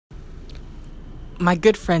my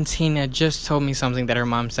good friend Tina just told me something that her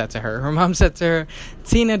mom said to her. Her mom said to her,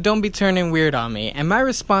 Tina, don't be turning weird on me. And my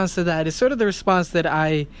response to that is sort of the response that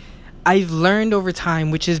I've learned over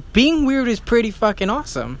time, which is being weird is pretty fucking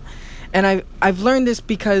awesome. And I've learned this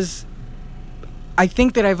because I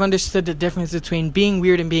think that I've understood the difference between being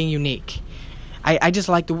weird and being unique. I just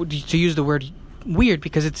like to use the word weird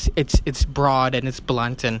because it's broad and it's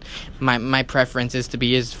blunt, and my preference is to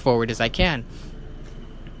be as forward as I can.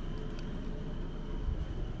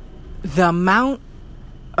 The amount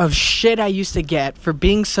of shit I used to get for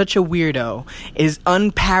being such a weirdo is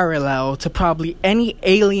unparalleled to probably any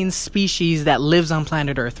alien species that lives on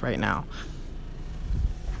planet Earth right now.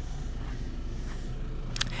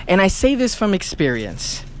 And I say this from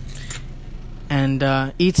experience. And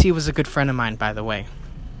E.T. was a good friend of mine, by the way.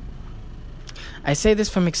 I say this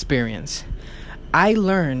from experience. I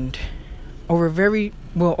learned over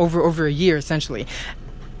a year, essentially.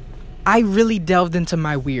 I really delved into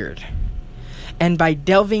my weird. And by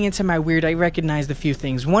delving into my weird, I recognized a few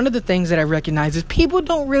things. One of the things that I recognized is people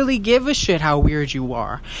don't really give a shit how weird you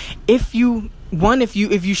are. If you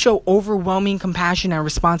show overwhelming compassion and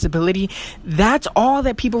responsibility, that's all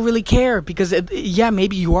that people really care. Because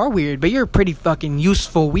maybe you are weird, but you're pretty fucking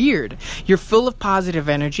useful weird. You're full of positive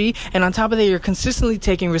energy, and on top of that, you're consistently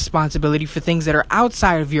taking responsibility for things that are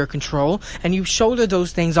outside of your control, and you shoulder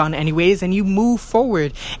those things on anyways, and you move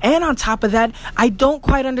forward. And on top of that, I don't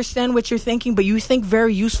quite understand what you're thinking, but you think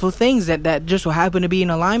very useful things that just will happen to be in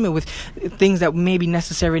alignment with things that may be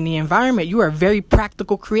necessary in the environment. You are very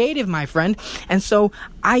practical, creative, my friend. And so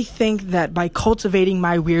I think that by cultivating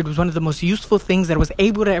my weird was one of the most useful things that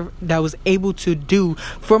I was able to do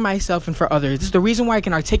for myself and for others. This is the reason why I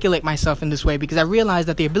can articulate myself in this way, because I realized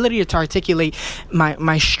that the ability to articulate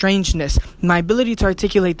my strangeness, my ability to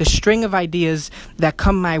articulate the string of ideas that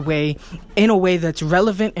come my way in a way that's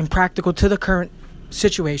relevant and practical to the current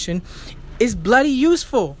situation is bloody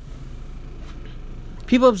useful.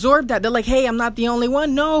 People absorb that. They're like, hey, I'm not the only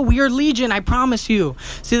one. No, we are legion, I promise you.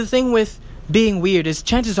 See, the thing with being weird is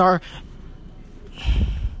chances are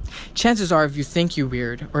if you think you're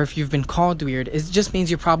weird or if you've been called weird, it just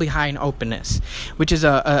means you're probably high in openness, which is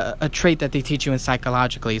a trait that they teach you in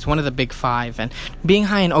psychologically. It's one of the big five, and being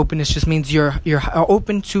high in openness just means you're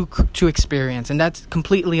open to experience, and that's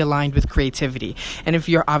completely aligned with creativity. And if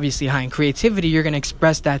you're obviously high in creativity, you're going to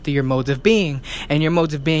express that through your modes of being, and your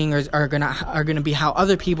modes of being are gonna be how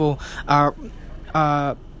other people are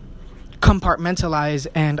compartmentalize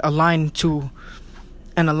and align to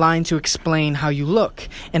explain how you look.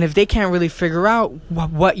 And if they can't really figure out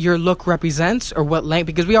what your look represents or what length,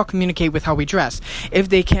 because we all communicate with how we dress, if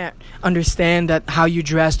they can't understand that how you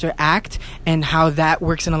dress or act and how that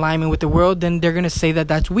works in alignment with the world, then they're going to say that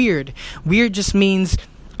that's weird. Weird just means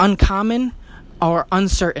uncommon or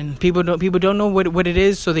uncertain. People don't know what it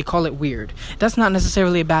is, so they call it weird. That's not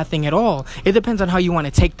necessarily a bad thing at all. It depends on how you want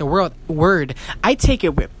to take the word. I take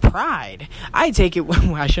it with pride. I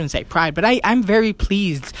shouldn't say pride, but I'm very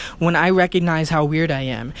pleased when I recognize how weird I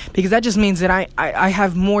am, because that just means that I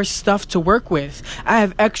have more stuff to work with. I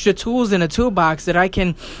have extra tools in a toolbox that I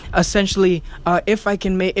can essentially, if I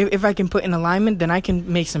can put in alignment, then I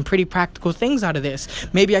can make some pretty practical things out of this.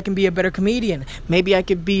 Maybe I can be a better comedian. Maybe I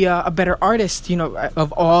could be a better artist.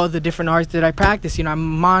 Of all the different arts that I practice,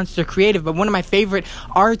 I'm monster creative, but one of my favorite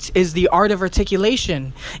arts is the art of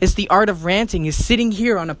articulation. It's the art of ranting. Is sitting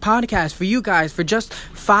here on a podcast for you guys for just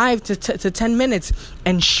 5 to 10 minutes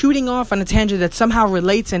and shooting off on a tangent that somehow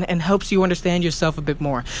relates and helps you understand yourself a bit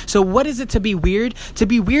more. So what is it to be weird? To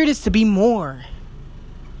be weird is to be more.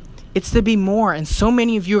 It's to be more, and so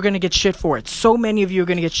many of you are going to get shit for it.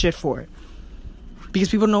 Because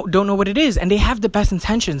people don't know what it is, and they have the best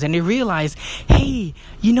intentions, and they realize, hey,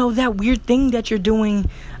 that weird thing that you're doing,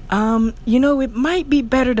 it might be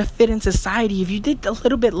better to fit in society if you did a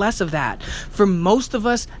little bit less of that. For most of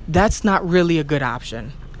us, that's not really a good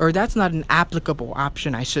option, or that's not an applicable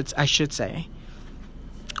option, I should say.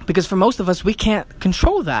 Because for most of us, we can't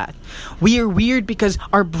control that. We are weird because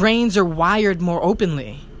our brains are wired more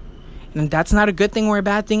openly, and that's not a good thing or a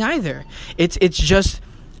bad thing either. It's just,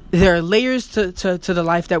 there are layers to the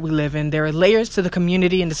life that we live in. There are layers to the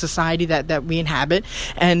community and the society that we inhabit.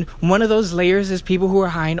 And one of those layers is people who are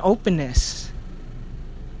high in openness.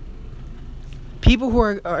 People who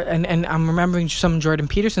are and I'm remembering some Jordan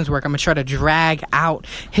Peterson's work. I'm going to try to drag out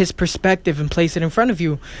his perspective and place it in front of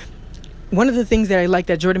you. One of the things that I like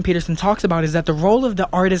that Jordan Peterson talks about is that the role of the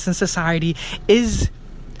artist in society is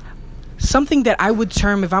something that I would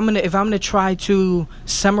term, if I'm gonna try to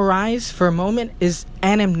summarize for a moment, is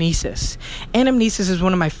anamnesis. Anamnesis is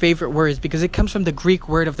one of my favorite words because it comes from the Greek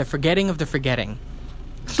word of the forgetting of the forgetting.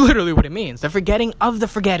 It's literally what it means. The forgetting of the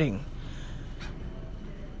forgetting.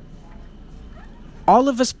 All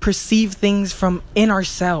of us perceive things from in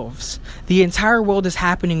ourselves. The entire world is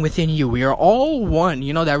happening within you. We are all one.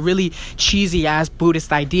 You know, that really cheesy ass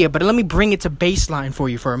Buddhist idea. But let me bring it to baseline for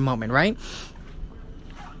you for a moment, right?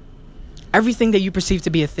 Everything that you perceive to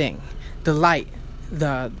be a thing, the light,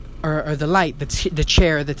 the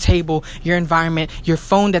chair, the table, your environment, your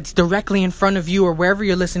phone that's directly in front of you or wherever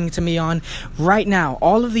you're listening to me on right now,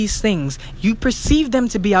 all of these things, you perceive them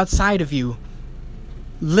to be outside of you.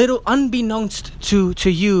 Little unbeknownst to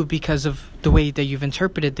you, because of the way that you've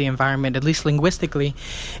interpreted the environment, at least linguistically,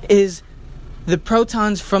 is the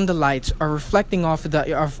protons from the lights are reflecting off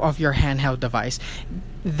of your handheld device.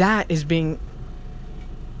 That is being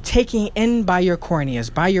taken in by your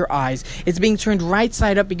corneas, by your eyes. It's being turned right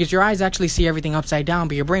side up because your eyes actually see everything upside down,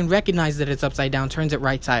 but your brain recognizes that it's upside down, turns it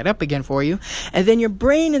right side up again for you, and then your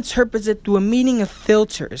brain interprets it through a meaning of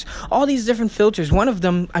filters. All these different filters. One of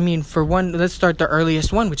them, for one, let's start the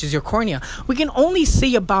earliest one, which is your cornea. We can only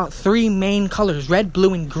see about 3 main colors: red,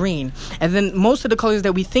 blue, and green. And then most of the colors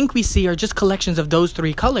that we think we see are just collections of those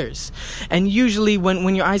 3 colors. And usually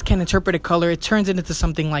when your eyes can't interpret a color, it turns it into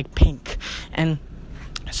something like pink. And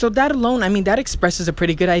so that alone, that expresses a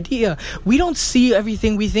pretty good idea. We don't see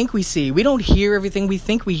everything we think we see. We don't hear everything we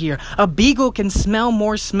think we hear. A beagle can smell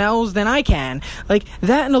more smells than I can. Like,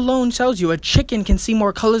 that alone tells you a chicken can see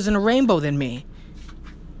more colors in a rainbow than me.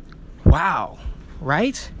 Wow,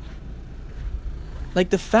 right? Like,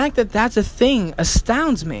 the fact that that's a thing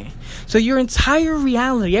astounds me. So your entire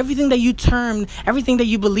reality, everything that you term, everything that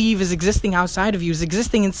you believe is existing outside of you is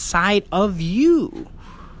existing inside of you.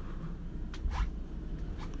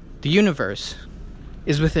 The universe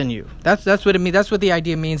is within you. That's what it means. That's what the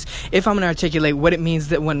idea means. If I'm going to articulate what it means,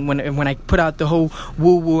 that when I put out the whole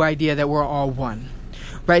woo-woo idea that we're all one.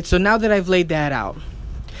 Right? So now that I've laid that out,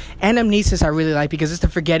 anamnesis I really like because it's the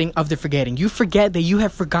forgetting of the forgetting. You forget that you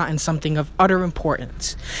have forgotten something of utter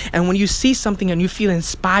importance. And when you see something and you feel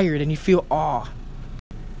inspired and you feel awe.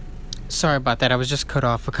 Sorry about that. I was just cut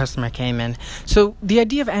off. A customer came in. So the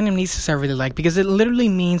idea of anamnesis I really like because it literally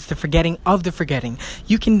means the forgetting of the forgetting.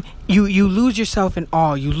 You lose yourself in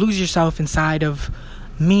awe. You lose yourself inside of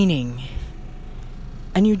meaning.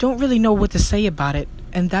 And you don't really know what to say about it.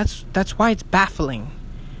 And that's why it's baffling.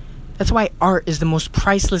 That's why art is the most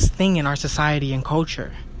priceless thing in our society and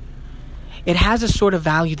culture. It has a sort of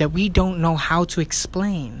value that we don't know how to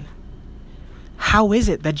explain. How is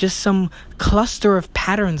it that just some cluster of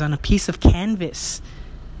patterns on a piece of canvas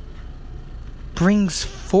brings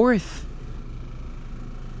forth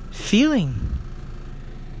feeling?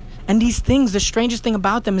 And these things, the strangest thing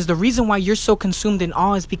about them is the reason why you're so consumed in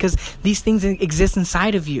awe is because these things exist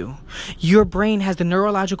inside of you. Your brain has the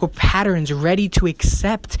neurological patterns ready to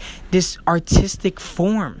accept this artistic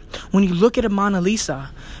form. When you look at a Mona Lisa,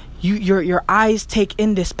 your eyes take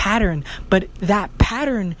in this pattern, but that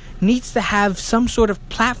pattern needs to have some sort of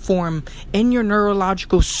platform in your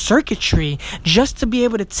neurological circuitry just to be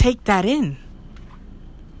able to take that in.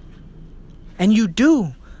 And you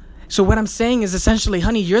do. So what I'm saying is essentially,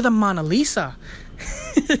 honey, you're the Mona Lisa.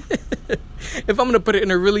 If I'm going to put it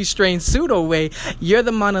in a really strange pseudo way, you're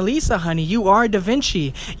the Mona Lisa, honey. You are Da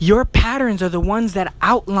Vinci. Your patterns are the ones that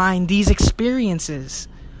outline these experiences.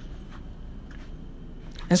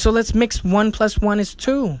 And so let's mix 1 + 1 is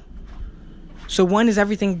 2. So 1 is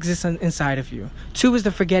everything exists inside of you. 2 is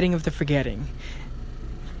the forgetting of the forgetting.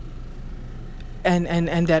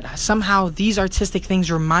 And that somehow these artistic things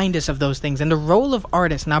remind us of those things. And the role of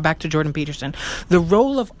artists, now back to Jordan Peterson, the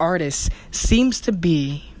role of artists seems to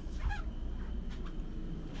be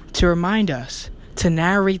to remind us, to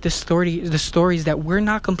narrate the stories that we're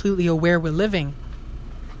not completely aware we're living.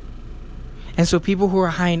 And so people who are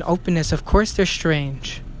high in openness, of course they're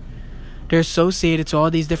strange. They're associated to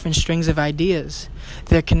all these different strings of ideas.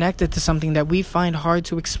 They're connected to something that we find hard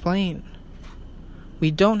to explain.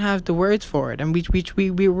 We don't have the words for it. And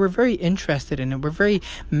we're very interested in it. We're very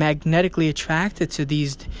magnetically attracted to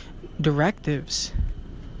these directives.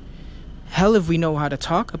 Hell if we know how to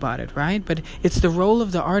talk about it, right? But it's the role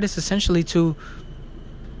of the artist essentially to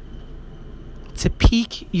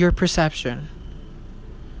pique your perception.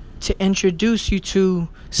 To introduce you to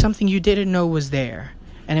something you didn't know was there.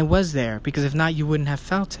 And it was there, because if not, you wouldn't have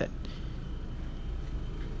felt it.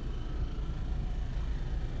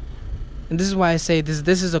 And this is why I say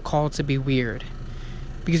this is a call to be weird.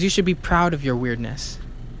 Because you should be proud of your weirdness.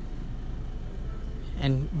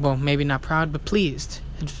 And, well, maybe not proud, but pleased.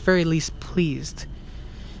 At the very least, pleased.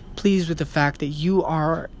 Pleased with the fact that you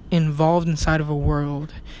are involved inside of a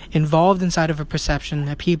world, involved inside of a perception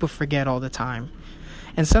that people forget all the time.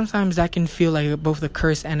 And sometimes that can feel like both a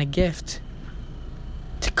curse and a gift,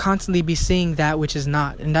 to constantly be seeing that which is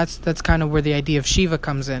not. And that's kind of where the idea of Shiva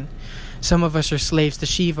comes in. Some of us are slaves to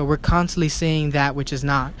Shiva. We're constantly seeing that which is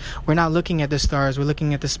not. We're not looking at the stars. We're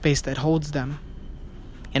looking at the space that holds them.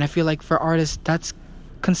 And I feel like for artists, that's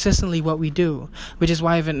consistently what we do. Which is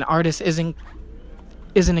why if an artist isn't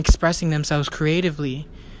expressing themselves creatively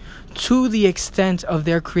to the extent of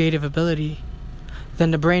their creative ability,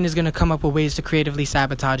 then the brain is going to come up with ways to creatively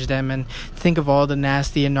sabotage them and think of all the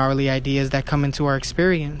nasty and gnarly ideas that come into our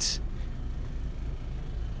experience.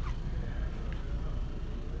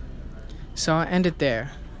 So I'll end it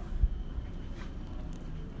there.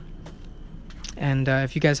 And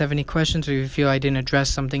if you guys have any questions, or you feel I didn't address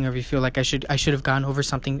something, or if you feel like I should have gone over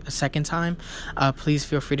something a second time, please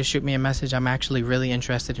feel free to shoot me a message. I'm actually really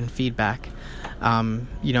interested in feedback.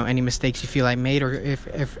 Any mistakes you feel I made, or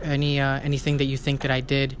if anything that you think that I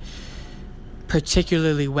did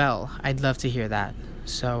particularly well, I'd love to hear that.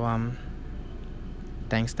 So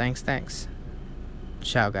thanks.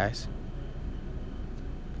 Ciao, guys.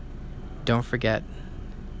 Don't forget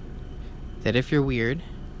that if you're weird,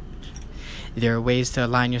 there are ways to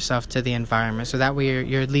align yourself to the environment, so that way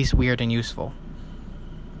you're at least weird and useful.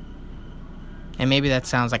 And maybe that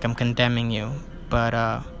sounds like I'm condemning you, but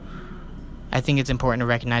I think it's important to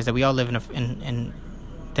recognize that we all live in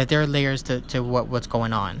that there are layers to what's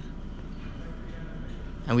going on,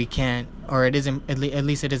 and we can't, or it isn't, at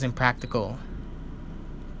least it isn't practical.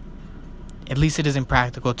 At least it isn't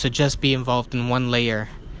practical to just be involved in one layer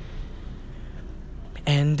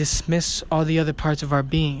and dismiss all the other parts of our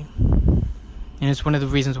being. And it's one of the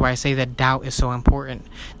reasons why I say that doubt is so important.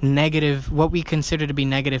 What we consider to be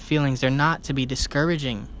negative feelings, they're not to be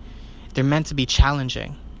discouraging. They're meant to be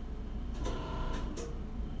challenging.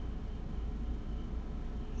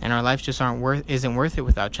 And our life just isn't worth it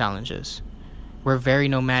without challenges. We're very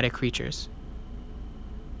nomadic creatures.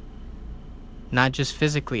 Not just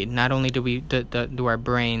physically. Not only do our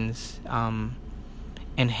brains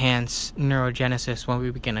enhance neurogenesis when we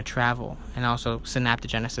begin to travel, and also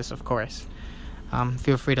synaptogenesis, of course.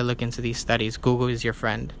 Feel free to look into these studies. Google is your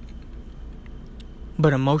friend.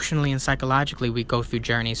 But emotionally and psychologically, we go through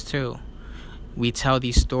journeys too. We tell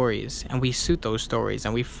these stories, and we suit those stories,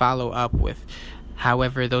 and we follow up with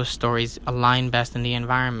however those stories align best in the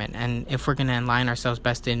environment. And if we're going to align ourselves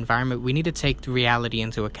best in the environment, we need to take the reality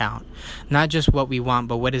into account. Not just what we want,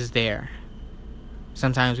 but what is there.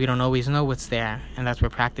 Sometimes we don't always know what's there, and that's where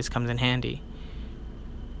practice comes in handy.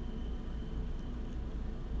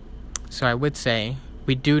 So I would say,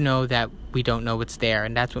 we do know that we don't know what's there,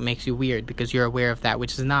 and that's what makes you weird, because you're aware of that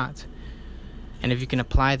which is not. And if you can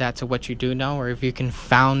apply that to what you do know, or if you can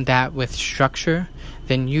found that with structure,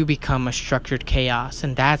 then you become a structured chaos,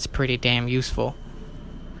 and that's pretty damn useful.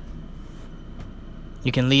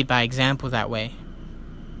 You can lead by example that way.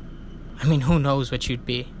 I mean, who knows what you'd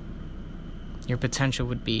be? Your potential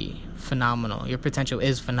would be phenomenal. Your potential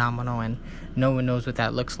is phenomenal, and no one knows what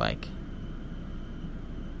that looks like.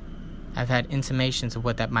 I've had intimations of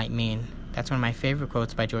what that might mean. That's one of my favorite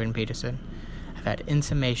quotes by Jordan Peterson. I've had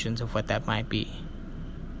intimations of what that might be.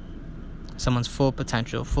 Someone's full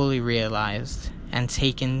potential, fully realized, and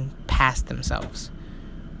taken past themselves.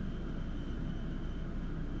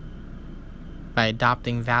 By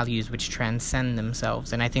adopting values which transcend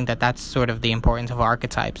themselves. And I think that that's sort of the importance of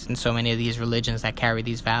archetypes in so many of these religions that carry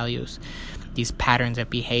these values. These patterns of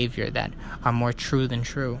behavior that are more true than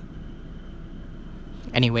true.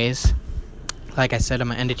 Anyways, like I said, I'm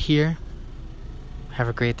going to end it here. Have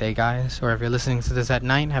a great day, guys. Or if you're listening to this at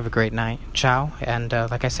night, have a great night. Ciao. And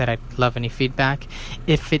like I said, I'd love any feedback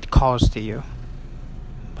if it calls to you.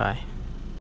 Bye.